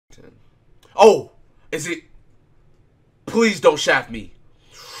Oh, is it? Please don't shaft me.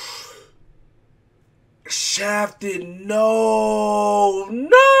 Shafted, no.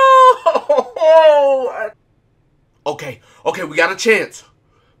 Okay, we got a chance.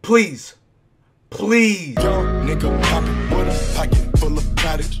 Please. Young nigga poppin' with a pocket full of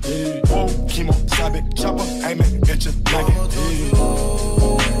cottage. Whoa, chemo, sabe, chopper, aiming at your nugget.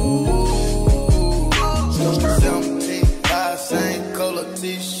 75 same color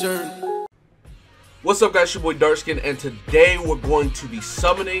t-shirt. What's up, guys? It's your boy Darkskin, and today we're going to be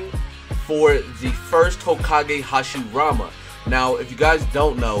summoning for the first Hokage Hashirama. Now, if you guys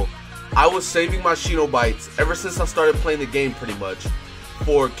don't know, I was saving my Shinobites ever since I started playing the game, pretty much,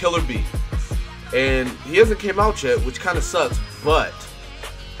 for Killer B. And he hasn't came out yet, which kind of sucks, but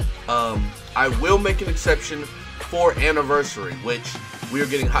I will make an exception for Anniversary, which we are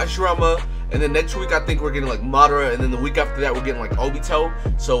getting Hashirama, and then next week I think we're getting like Madara, and then the week after that we're getting like Obito.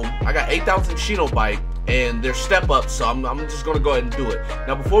 So I got 8,000 Shinobite, and they're step up, so I'm just going to go ahead and do it.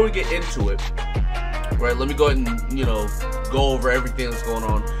 Now before we get into it, right, let me go ahead and, you know, go over everything that's going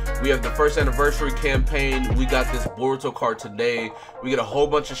on. We have the first Anniversary campaign. We got this Boruto card today. We get a whole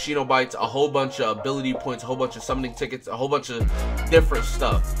bunch of Shinobites, a whole bunch of ability points, a whole bunch of summoning tickets, a whole bunch of different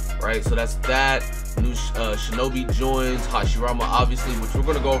stuff, right? So that's that. New Shinobi joins, Hashirama obviously, which we're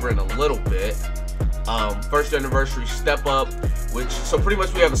going to go over in a little bit. First Anniversary step up, so pretty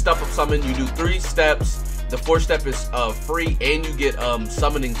much we have a step up summon. You do 3 steps. The 4th step is free, and you get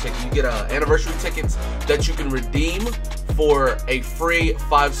summoning tickets. You get Anniversary tickets that you can redeem for a free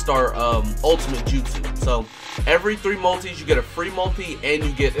 5-star ultimate jutsu. So every 3 multis you get a free multi, and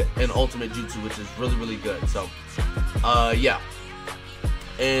you get an ultimate jutsu, which is really good. So yeah,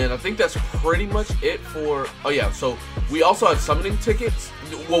 and I think that's pretty much it for. Oh yeah, so we also have summoning tickets.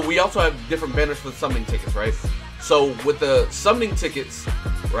 Well, we also have different banners for the summoning tickets, right? So with the summoning tickets,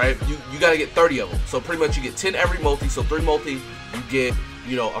 right, you gotta get 30 of them. So pretty much you get 10 every multi. So 3 multi, you get,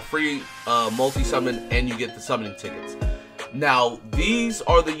 you know, a free multi summon, and you get the summoning tickets. Now these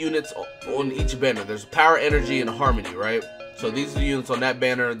are the units on each banner. There's Power, Energy, and Harmony, right? So these are the units on that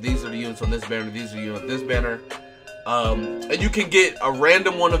banner. These are the units on this banner. These are the units on this banner. And you can get a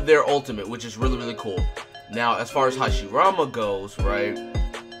random one of their ultimate, which is really cool. Now as far as Hashirama goes, right?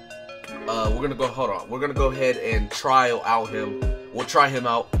 We're gonna go. Hold on. We're gonna go ahead and try out him. We'll try him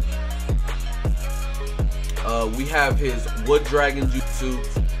out. We have his Wood Dragon Jutsu.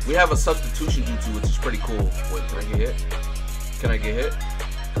 We have a substitution Jutsu, which is pretty cool. Wait, can I get hit? Can I get hit?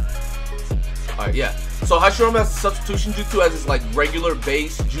 Alright, yeah. So Hashirama has a substitution Jutsu as his like regular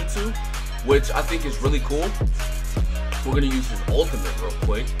base Jutsu, which I think is really cool. We're gonna use his ultimate real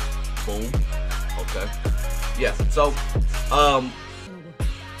quick. Boom. Okay. Yeah. So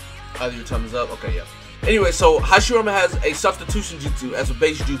either your time is up. Okay, yeah. Anyway, so Hashirama has a substitution jutsu as a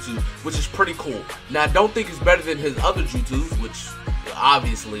base jutsu, which is pretty cool. Now, I don't think it's better than his other jutsus, which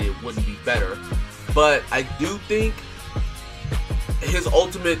obviously it wouldn't be better. But I do think his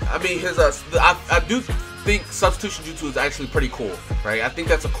ultimate, I mean, his I do think substitution jutsu is actually pretty cool, right? I think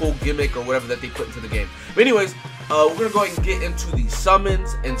that's a cool gimmick or whatever that they put into the game. But anyways, we're gonna go ahead and get into the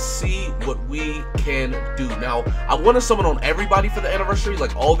summons and see what we can do. Now, I want to summon on everybody for the Anniversary,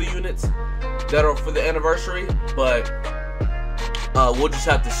 like all the units that are for the Anniversary, but we'll just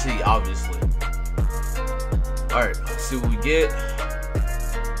have to see, obviously. Alright, let's see what we get.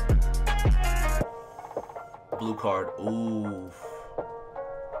 Blue card. Ooh.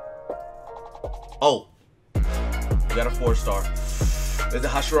 Oh. We got a 4-star. Is it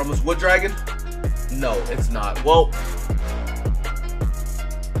Hashirama's Wood Dragon? No, it's not. Well,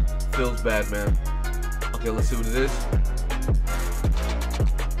 feels bad, man. Okay, let's see what it is.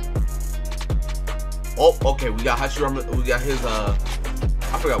 Oh, okay, we got Hashirama. We got his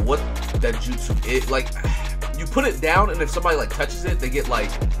I forgot what that jutsu is. Like, you put it down, and if somebody like touches it, they get like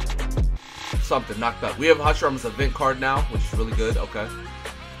something knocked up. We have Hashirama's event card now, which is really good. Okay,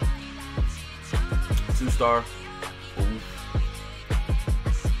 2-star. Ooh.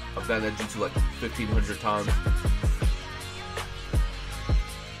 I've done that jutsu like 1,500 times.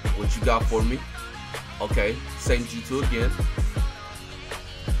 What you got for me? Okay, same jutsu again.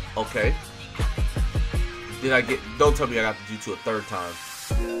 Okay. Did I get, don't tell me I got the jutsu a 3rd time.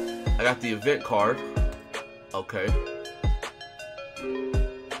 I got the event card. Okay.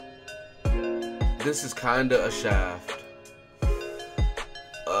 This is kinda a shaft.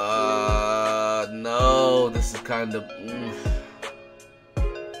 No, this is kinda,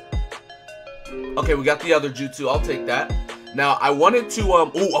 Okay, we got the other jutsu. I'll take that. Now, I wanted to,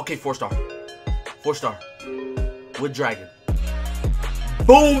 ooh, okay, 4-star. 4-star. Wood Dragon.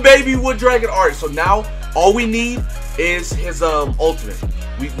 Boom, baby, Wood Dragon. Alright, so now all we need is his ultimate,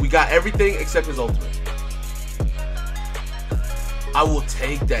 We got everything except his ultimate. I will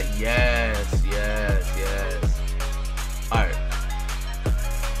take that. Yes, yes, yes. Alright.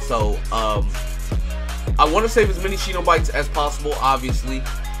 So, I want to save as many Shinobites as possible, obviously.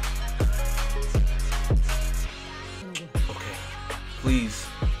 Okay. Please.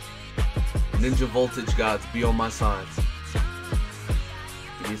 Ninja Voltage gods, be on my side.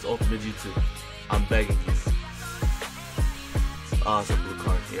 Give me his ultimate jutsu. I'm begging you. Oh, it's a blue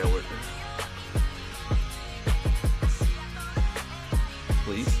card. Yeah, we're there.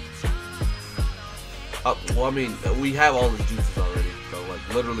 Please. Well, I mean, we have all the jutsus already, so like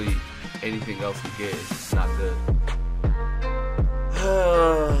literally anything else we get is just not good.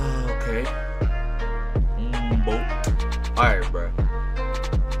 Okay. Boom. All right, bro.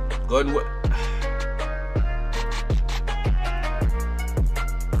 Go ahead and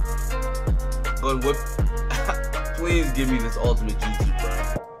go ahead and whip. Please give me this ultimate jutsu, bro.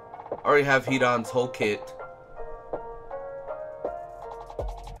 I already have Hidan's whole kit.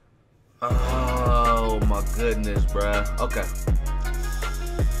 Oh my goodness, bruh. Okay.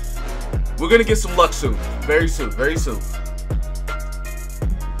 We're gonna get some luck soon. Very soon, very soon.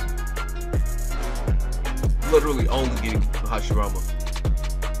 Literally only getting Hashirama.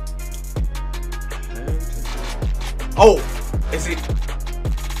 Oh! Is it?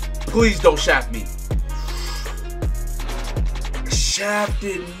 Please don't shaft me.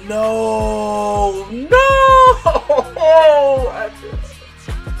 Shafted, no! No!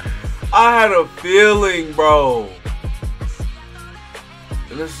 I had a feeling, bro.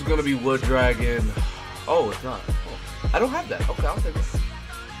 And this is gonna be Wood Dragon. Oh, it's not. Oh, I don't have that. Okay, I'll take that.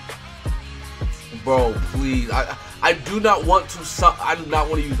 Bro, please. I do not want to. I do not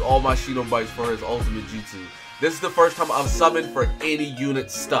want to use all my Shinobites for his ultimate jutsu. This is the first time I've summoned for any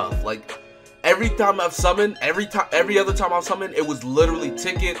unit stuff. Like every time I've summoned, every other time I've summoned, it was literally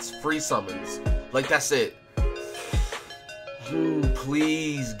tickets, free summons. Like that's it.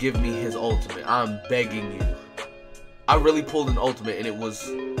 Please give me his ultimate. I'm begging you. I really pulled an ultimate and it was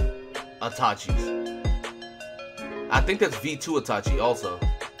Itachi's. I think that's V2 Itachi also.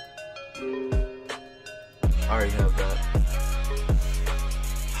 I already have that.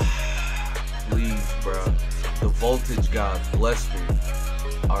 Please, bro. The voltage gods, bless me.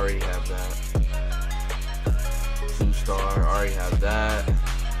 I already have that. 2-star, I already have that.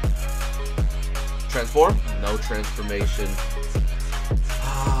 Transform? No transformation.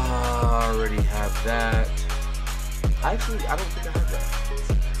 I already have that. Actually, I don't think I have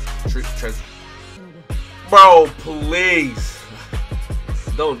that. Bro, please.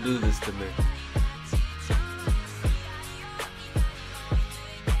 Don't do this to me.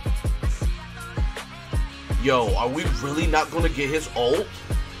 Yo, are we really not gonna get his ult?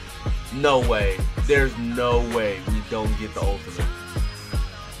 No way. There's no way we don't get the ultimate.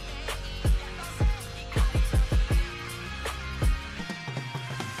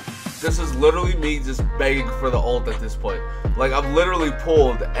 This is literally me just begging for the ult at this point. Like, I've literally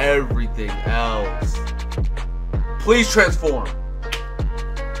pulled everything else. Please transform.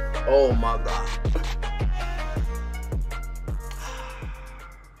 Oh my god.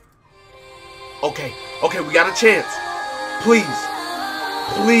 Okay, okay, we got a chance. Please.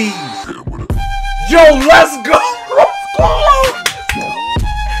 Please. Yo, let's go.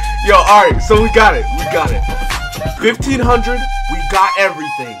 Yo, alright, so we got it. We got it. 1500, we got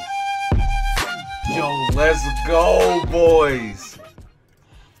everything. Yo, let's go, boys.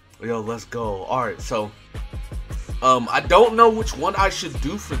 Yo, let's go. Alright, so I don't know which one I should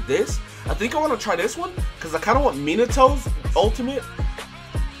do for this. I think I want to try this one because I kind of want Minato's ultimate.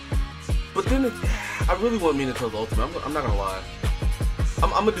 But then I really want Minato's ultimate. I'm not gonna lie. I'm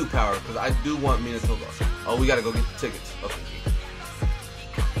gonna do power because I do want Minato's ultimate. Oh, we gotta go get the tickets. Okay.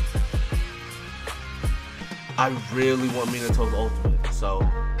 I really want Minato's ultimate, so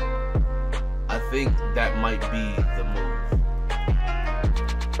I think that might be the move.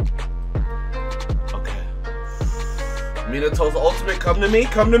 Okay. Minato's ultimate, come to me,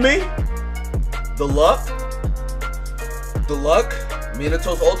 come to me. The luck. The luck.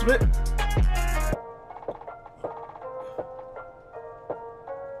 Minato's ultimate.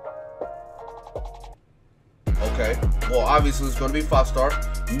 Okay. Well, obviously it's gonna be 5-star.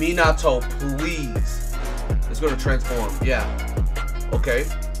 Minato, please. It's gonna transform. Yeah. Okay.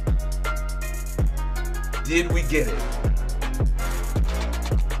 Did we get it?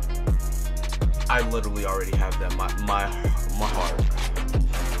 I literally already have that. My heart.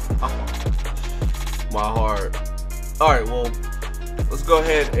 My heart. Alright, well, let's go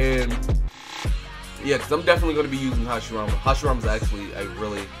ahead and yeah, because I'm definitely gonna be using Hashirama. Hashirama's actually a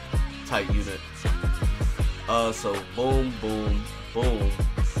really tight unit. So boom, boom, boom.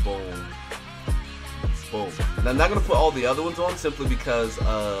 Boom. Now I'm not gonna put all the other ones on simply because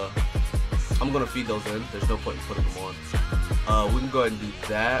I'm gonna feed those in. There's no point in putting them on. We can go ahead and do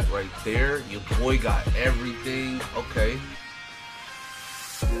that right there. Your boy got everything. Okay.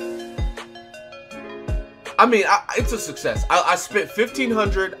 I mean, it's a success. I spent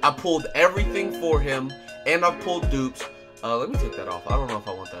 $1,500. I pulled everything for him, and I pulled dupes. Let me take that off. I don't know if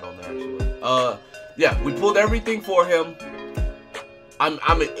I want that on there actually. Yeah, we pulled everything for him.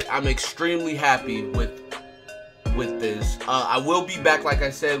 I'm extremely happy with this. I will be back, like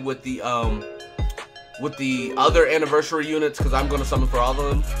I said, with the other anniversary units because I'm gonna summon for all of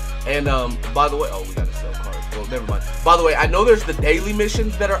them. And by the way, oh, we gotta sell cards. Well, never mind. By the way, I know there's the daily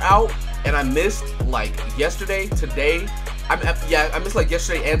missions that are out, and I missed like yesterday, today. I missed like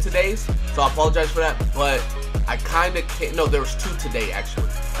yesterday and today's, so I apologize for that. But I kind of can't. No, there was 2 today actually.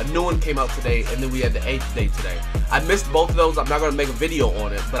 A new one came out today, and then we had the 8th day today. I missed both of those. I'm not gonna make a video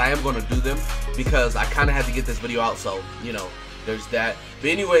on it, but I am gonna do them because I kind of had to get this video out. So you know, there's that. But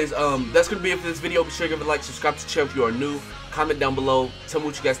anyways, that's gonna be it for this video. Be sure to give it a like, subscribe to the channel if you are new. Comment down below. Tell me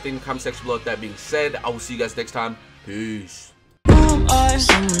what you guys think in the comment section below. With that being said, I will see you guys next time. Peace.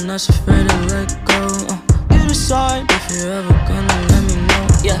 Someone that's afraid to let go. You decide if you're ever gonna let me know.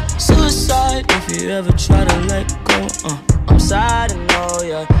 Yeah, suicide if you ever try to let go. I'm sad, I know,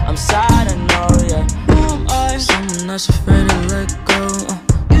 yeah. I'm sad, I know, yeah. Who am I? Someone that's afraid to let go.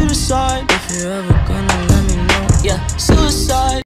 You decide if you're ever gonna let me know. Yeah.